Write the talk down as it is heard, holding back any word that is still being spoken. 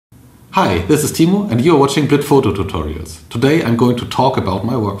Hi, this is Timo and you are watching Blit photo tutorials. Today I'm going to talk about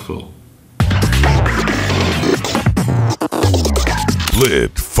my workflow.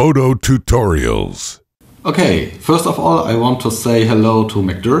 Blit photo tutorials. Okay, first of all I want to say hello to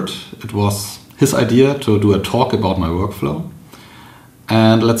McDirt. It was his idea to do a talk about my workflow.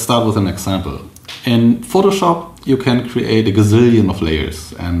 And let's start with an example. In Photoshop you can create a gazillion of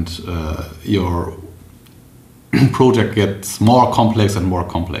layers and your project gets more complex and more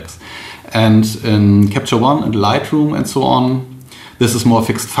complex. And in Capture One and Lightroom and so on, this is more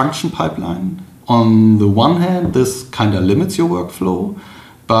fixed function pipeline. On the one hand, this kind of limits your workflow,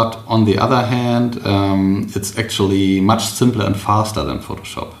 but on the other hand, it's actually much simpler and faster than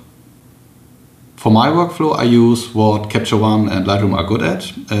Photoshop. For my workflow, I use what Capture One and Lightroom are good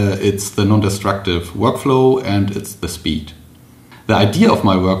at. It's the non-destructive workflow and it's the speed. The idea of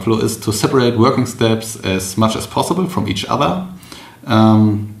my workflow is to separate working steps as much as possible from each other.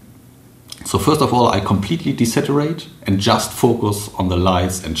 So first of all, I completely desaturate and just focus on the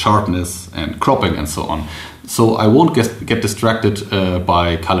lights and sharpness and cropping and so on. So I won't get distracted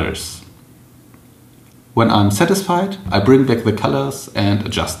by colors. When I'm satisfied, I bring back the colors and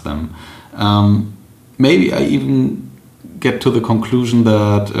adjust them. Maybe I even get to the conclusion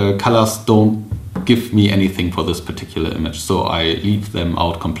that colors don't give me anything for this particular image, so I leave them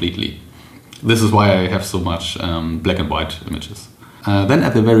out completely. This is why I have so much black and white images. Then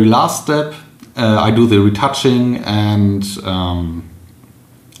at the very last step, I do the retouching and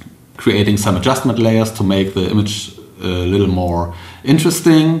creating some adjustment layers to make the image a little more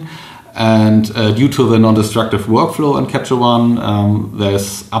interesting. And due to the non-destructive workflow in Capture One,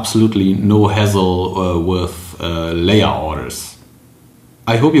 there's absolutely no hassle with layer orders.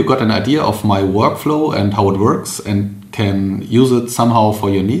 I hope you got an idea of my workflow and how it works and can use it somehow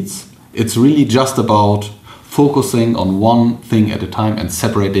for your needs. It's really just about focusing on one thing at a time and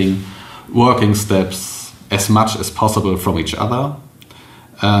separating working steps as much as possible from each other.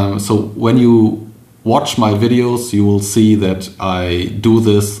 So when you watch my videos, you will see that I do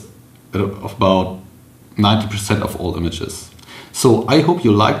this of about 90% of all images. So I hope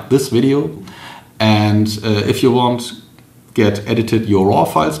you liked this video, and if you want get edited your raw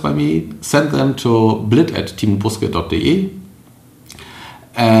files by me, send them to blit@timobuske.de.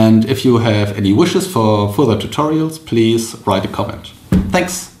 And if you have any wishes for further tutorials, please write a comment.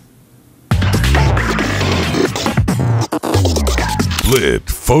 Thanks! Blit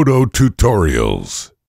photo tutorials.